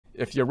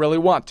if you really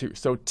want to.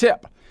 So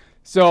tip.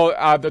 So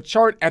the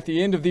chart at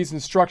the end of these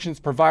instructions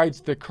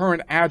provides the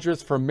current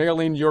address for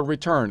mailing your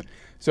return.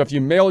 So if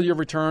you mail your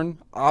return,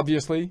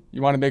 obviously,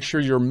 you want to make sure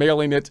you're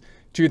mailing it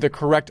to the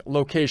correct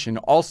location.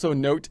 Also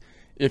note,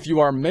 if you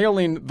are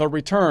mailing the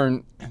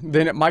return,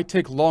 then it might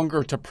take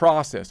longer to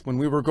process. When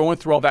we were going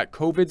through all that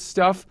COVID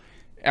stuff,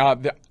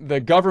 the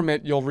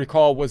government, you'll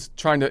recall, was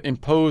trying to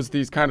impose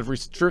these kind of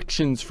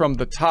restrictions from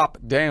the top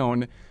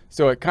down.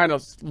 So it kind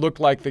of looked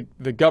like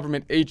the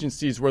government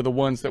agencies were the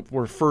ones that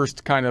were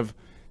first kind of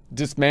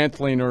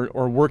dismantling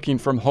or working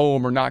from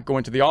home or not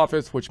going to the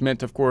office, which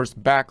meant, of course,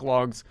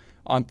 backlogs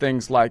on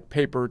things like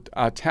paper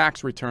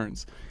tax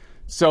returns.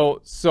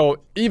 So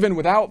even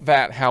without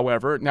that,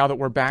 however, now that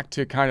we're back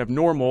to kind of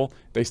normal,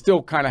 they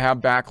still kind of have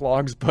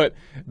backlogs, but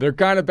they're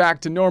kind of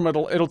back to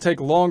normal. It'll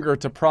take longer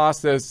to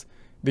process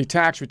the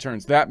tax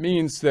returns. That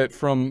means that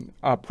from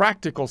a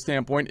practical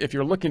standpoint, if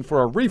you're looking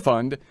for a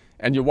refund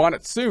and you want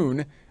it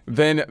soon,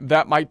 then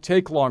that might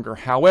take longer.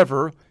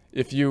 However,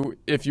 if you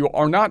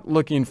are not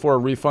looking for a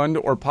refund,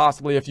 or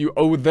possibly if you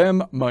owe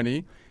them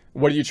money,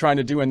 what are you trying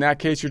to do in that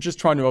case? You're just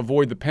trying to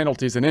avoid the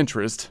penalties and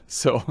interest.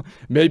 So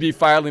maybe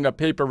filing a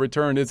paper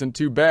return isn't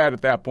too bad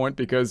at that point,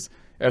 because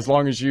as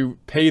long as you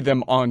pay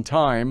them on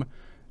time,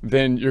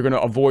 then you're going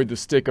to avoid the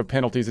stick of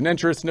penalties and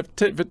interest. And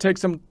if it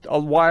takes them a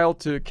while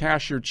to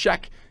cash your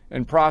check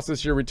and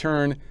process your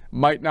return,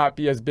 might not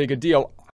be as big a deal.